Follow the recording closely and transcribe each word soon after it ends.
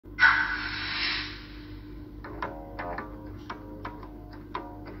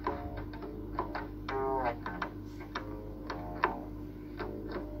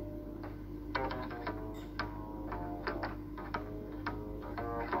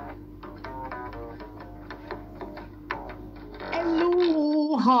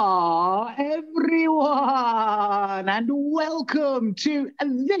Aloha, everyone, and welcome to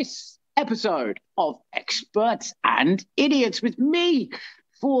this episode of Experts and Idiots with me,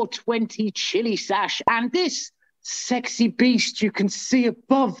 420 Chilli Sach, and this sexy beast you can see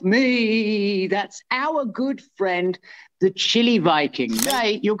above me. That's our good friend, the Chilli Viking.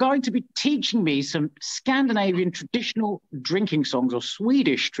 Today, you're going to be teaching me some Scandinavian traditional drinking songs or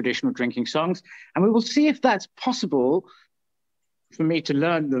Swedish traditional drinking songs, and we will see if that's possible for me to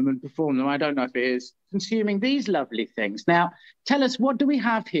learn them and perform them. I don't know if it is. Consuming these lovely things. Now, tell us, what do we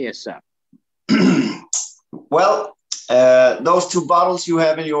have here, sir? Well, those two bottles you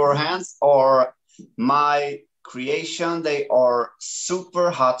have in your hands are my creation. They are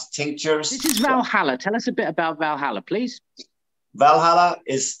super hot tinctures. This is Valhalla. Tell us a bit about Valhalla, please. Valhalla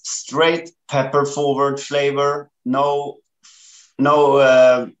is straight pepper forward flavor. No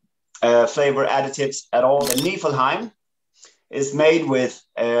flavor additives at all. And Niflheim is made with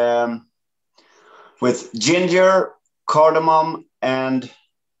ginger, cardamom, and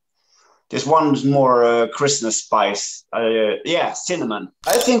this one's more Christmas spice. Cinnamon.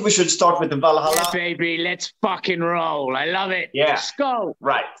 I think we should start with the Valhalla. Yeah, baby, let's fucking roll. I love it. Yeah. Skål.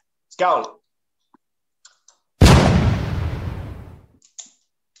 Right. Skål.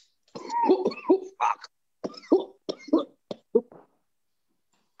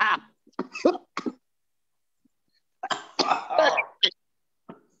 Ah.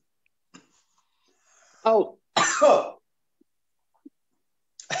 Oh.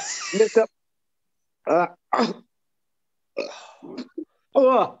 Lift up. Oh.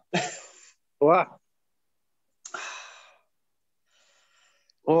 Oh.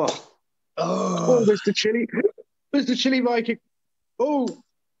 Oh, Mr. Chilli. Mr. Chilli Viking. Oh.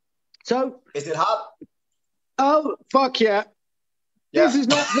 So. Is it hot? Oh, fuck yeah. Yeah. This is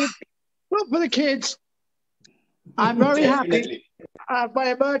not for the kids. I'm very happy. I have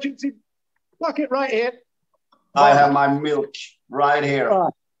my emergency bucket right here. I have my milk right here.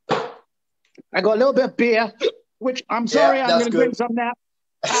 I got a little bit of beer, which I'm sorry, I'm going to drink some now.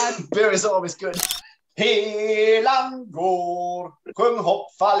 Beer is always good. Helan går, sjung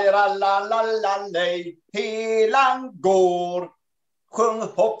hopp, faller alla, la, la, lej. Helan går, sjung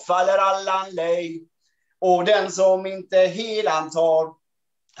hopp, faller alla, lej. Och den som inte helan tar,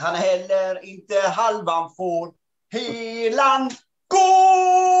 han heller inte halvan får. Helan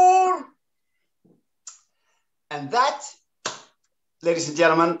går! And that, ladies and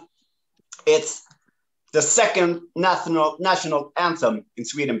gentlemen, it's the second national anthem in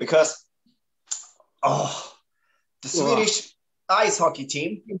Sweden because the Swedish ice hockey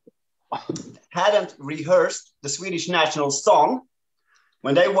team hadn't rehearsed the Swedish national song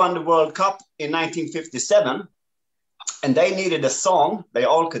when they won the World Cup in 1957, and they needed a song they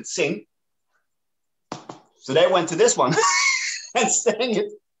all could sing. So they went to this one and sang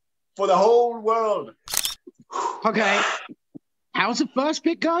it for the whole world. Okay. How's the first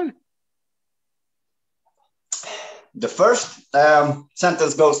bit go? The first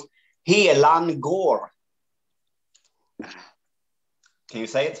sentence goes, Helan går. Can you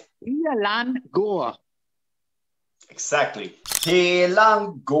say it? Helan går. Exactly.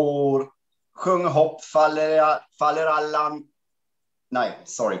 Helan går. Sjung hopp, faller allan. No,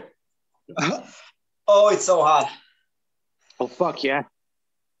 sorry. Oh, it's so hard. Oh, fuck yeah.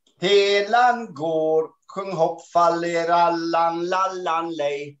 Helan går. Sjung hopp, faller allan, lallan,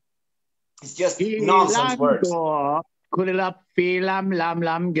 lej. It's just nonsense words. Kullelap, filam, lam,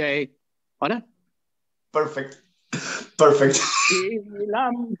 lam, gay. What? Perfect. Perfect.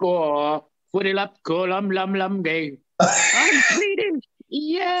 Filam, go. Kullelap, kulam, lam, lam, gay. I'm Swedish.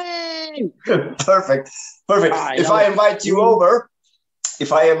 Yay! Perfect. Perfect. If I invite you over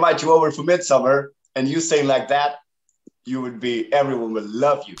for Midsummer and you sing like that, everyone would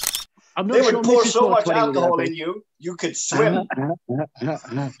love you. They would pour so much alcohol in you, you could swim.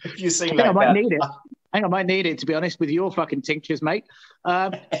 If you sing like that. I think I might need it, to be honest, with your fucking tinctures, mate. I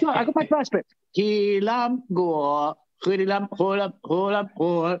got my first bit. Kilam go, hudilam, holam,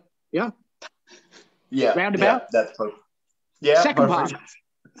 hol. Yeah? Yeah. Roundabout? Yeah, that's perfect. Yeah, second perfect. part.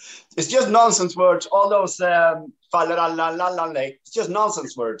 It's just nonsense words. All those it's just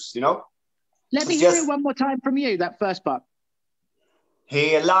nonsense words, you know? Let me hear it one more time from you, that first part.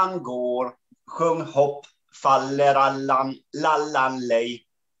 Helan går, sjung hopp, faller allan, lallan lej.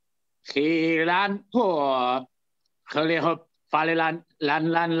 Helan på, sjung hopp, faller lan,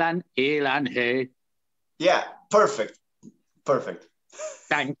 lan, helan he. Yeah, perfect. Perfect.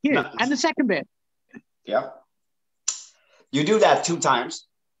 Thank you. No. And the second bit. Yeah. You do that 2 times.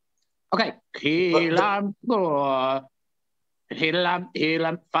 Okay. Helan går, helan,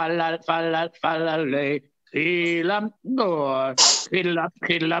 falal, lej. Hilam går. Hillap,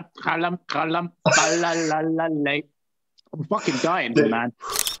 hillap, kalam, kalam, balalalale. I'm fucking dying here, man.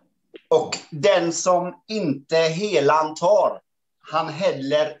 Och den som inte helan tar, han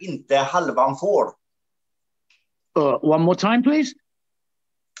heller inte halvan får. One more time, please.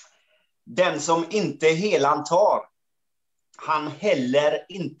 Den som inte helan tar, han heller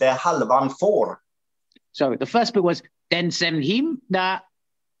inte halvan får. So the first bit was den som him da.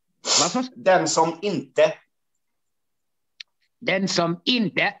 Den som inte. Den som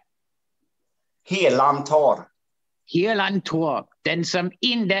inte. Helan tar. Helan tar. Den som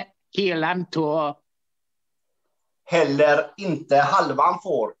inte helan tar. Heller inte halvan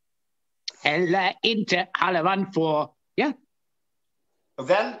får. Heller inte halvan får. Yeah.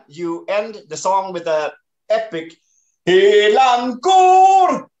 Then you end the song with a epic Helan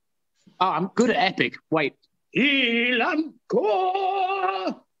går. Oh, I'm good at epic. Wait. Helan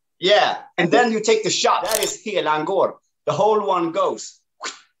går. Yeah, and then you take the shot. That is Helan går. The whole one goes.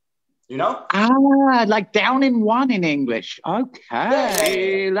 You know? Ah, like down in one in English. Okay.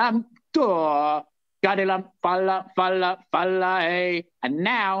 Helan går. Gadilam falla falla falla hey. And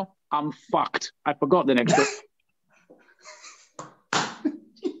now I'm fucked. I forgot the next bit.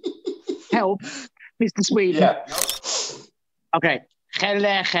 Help, Mr. Sweden. Yeah. Okay.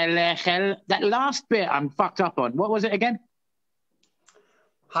 Gelle, gelle, gelle. That last bit I'm fucked up on. What was it again?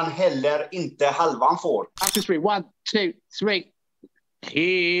 Han heller inte halvan får. After three. 1, 2, 3.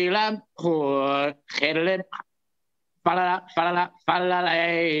 Helan går. Gelle. Falla falla falla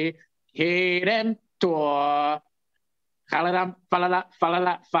hey. Helan går. Galadam falla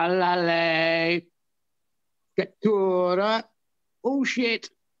falla falla hey. Get to oh shit.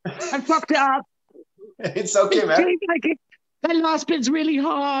 I fucked it up. It's okay, man. That last bit's really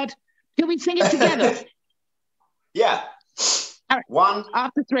hard. Can we sing it together? Yeah. All right. One.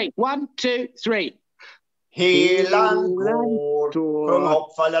 After 3. 1, 2, 3. Helan går. Sjung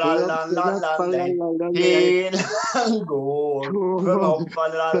hopp, falalalallalej. Helan går. Sjung hopp,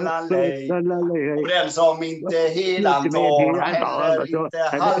 falalalalej. Och den som inte helan tar, heller inte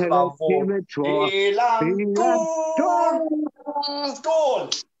halvan får. Helan går. Skål!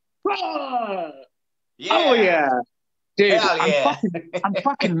 Yeah. Oh yeah. Dude, yeah. I'm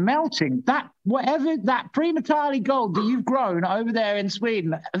fucking melting. That whatever that prematally gold that you've grown over there in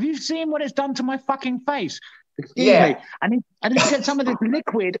Sweden, have you seen what it's done to my fucking face? Excuse me. I need to get some of this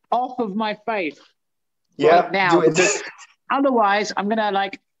liquid off of my face. Yeah, right now. Otherwise, I'm gonna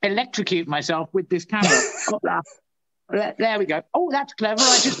like electrocute myself with this camera. There we go. Oh, that's clever.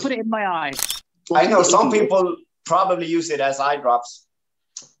 I just put it in my eye. I know some people probably use it as eye drops.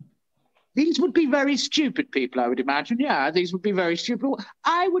 These would be very stupid people, I would imagine. Yeah, these would be very stupid.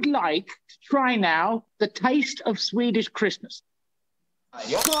 I would like to try now the taste of Swedish Christmas.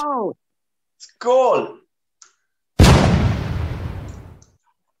 Yeah. Skål! Skål!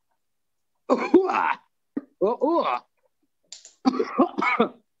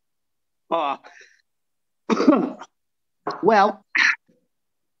 Well,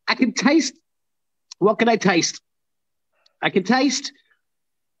 I can taste. What can I taste? I can taste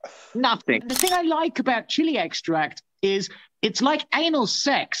nothing. The thing I like about chili extract is it's like anal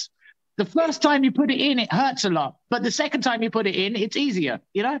sex. The first time you put it in, it hurts a lot. But the second time you put it in, it's easier,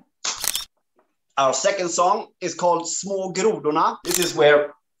 you know? Our second song is called Små grodorna. This is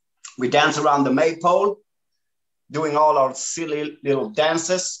where we dance around the maypole, doing all our silly little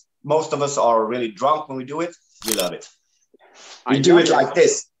dances. Most of us are really drunk when we do it. We love it. We do it like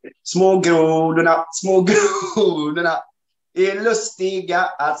this. Små grodorna, små grodorna. Lustiga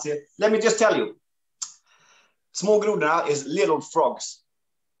att se. Let me just tell you. Små grodorna is little frogs.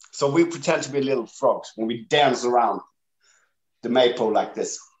 So we pretend to be little frogs when we dance around the maypole like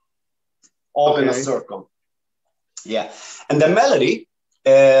this. All in a circle. Yeah. And the melody,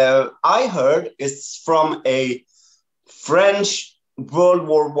 I heard, is from a French World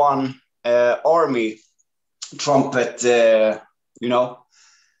War I army trumpet, you know.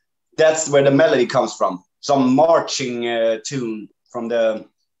 That's where the melody comes from. Some marching tune from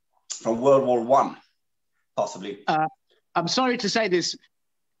World War I, possibly. I'm sorry to say this.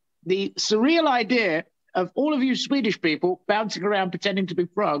 The surreal idea of all of you Swedish people bouncing around pretending to be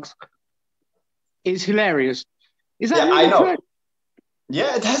frogs is hilarious. Is that really I know. true?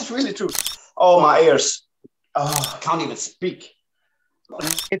 Yeah, that's really true. Oh, my ears. Oh, I can't even speak.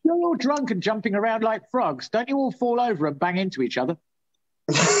 If you're all drunk and jumping around like frogs, don't you all fall over and bang into each other?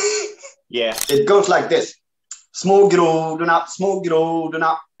 Yeah, it goes like this. Små grodorna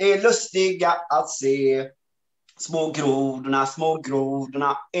är lustiga att se. Små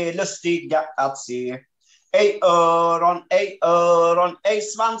grodorna är lustiga att se. Ej öron, ej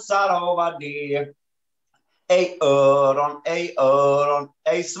svansar hava det. ej öron,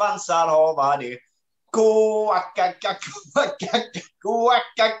 ej svansar hava det. Koakaka, koakaka,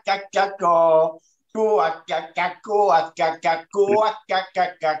 koakaka, koakaka, koakaka,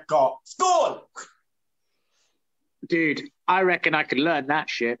 koakaka. Skål! Dude, I reckon I could learn that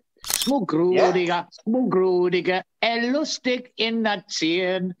shit. Smågrodiga, smågrodiga, är lustig in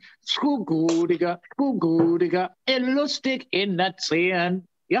natten. Smågrodiga, smågrodiga, är lustig in natten.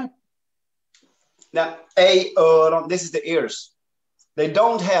 Yeah. Now, ej öron, this is the ears. They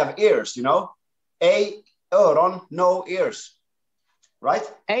don't have ears, you know. Ej öron, no ears. Right?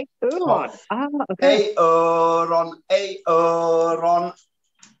 Ej öron. Okay. Ej öron,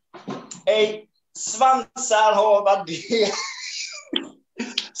 ej svansar hava det.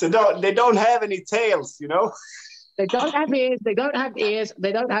 So they don't have any tails, you know. They don't have ears. They don't have ears.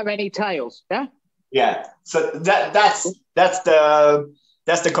 They don't have any tails. Yeah. Yeah. So that's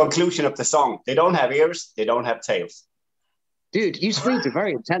the conclusion of the song. They don't have ears. They don't have tails. Dude, you Swedes are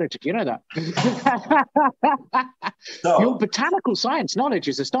very intelligent. You know that. Your botanical science knowledge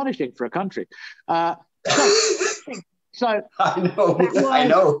is astonishing for a country. So I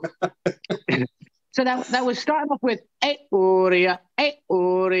know. So that was starting off with Eoria,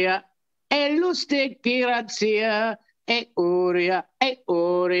 lustig girantia, Eoria,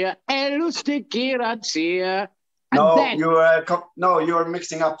 lustig girantia. No, you're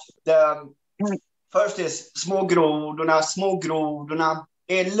mixing up. The first is smågrodorna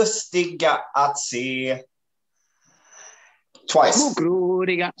är lustiga att se. Twice.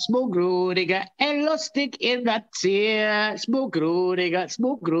 Smågrodiga, är lustig in att se. Smågrodiga,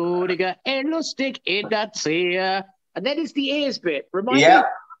 är lustig in att se. And then it's the ears bit. Remind me.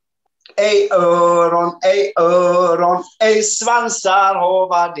 Ej öron, ej svansar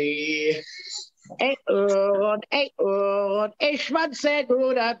hava det. Ej öron, ej svansar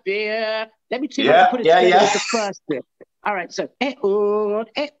hava det. Let me see if I can put it together with the first bit. All right, so ej öron,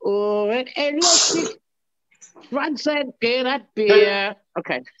 ej lustig. Svansen, get that beer.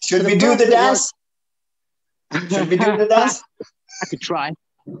 Okay. Should we do the dance? Should we do the dance? I could try.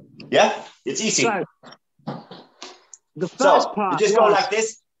 Yeah, it's easy. So, the first part. You just go like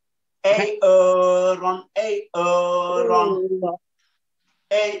this. Ej öron,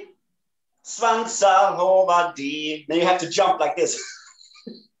 ej svansar hava det. Then you have to jump like this.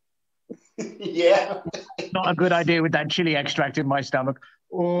 Yeah. Not a good idea with that chili extract in my stomach.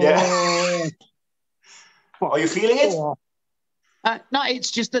 Yeah. Are you feeling it? No, it's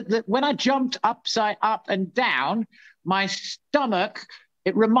just that when I jumped upside up and down, my stomach,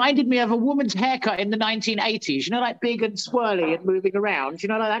 it reminded me of a woman's haircut in the 1980s. You know, like big and swirly and moving around. You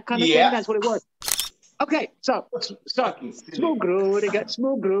know, like that kind of thing? That's what it was. Okay, so smågrodiga,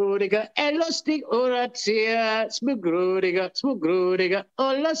 är lustig att se. Smågrodiga,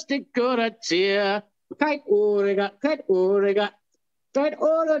 är lustig att se. Kajtoriga, Kein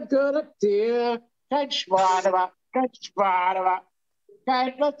Tier, kein Schwadaba,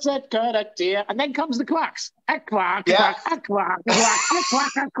 kein Nutzet Tier. And then comes the quacks. A quack, a quack, a quack, a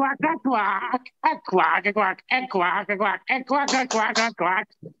quack, a quack, a quack, a quack, a quack, a quack, a quack, a quack, a quack, a quack.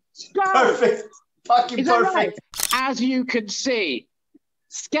 Perfect. Fucking perfect. Right? As you can see,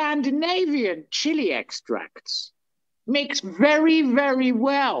 Scandinavian chili extracts mix very, very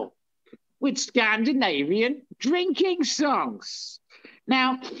well with Scandinavian drinking songs.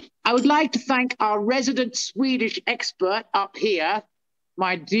 Now, I would like to thank our resident Swedish expert up here,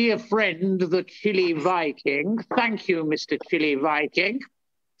 my dear friend, the Chilli Viking. Thank you, Mr. Chilli Viking,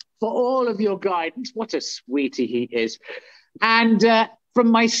 for all of your guidance. What a sweetie he is. And from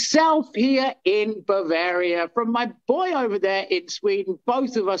myself here in Bavaria, from my boy over there in Sweden,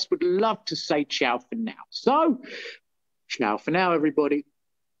 both of us would love to say ciao for now. So, ciao for now, everybody.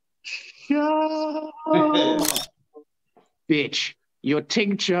 Ciao. Bitch, your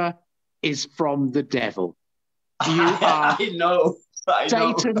tincture is from the devil. You are I know.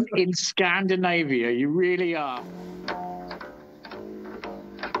 Satan in Scandinavia. You really are.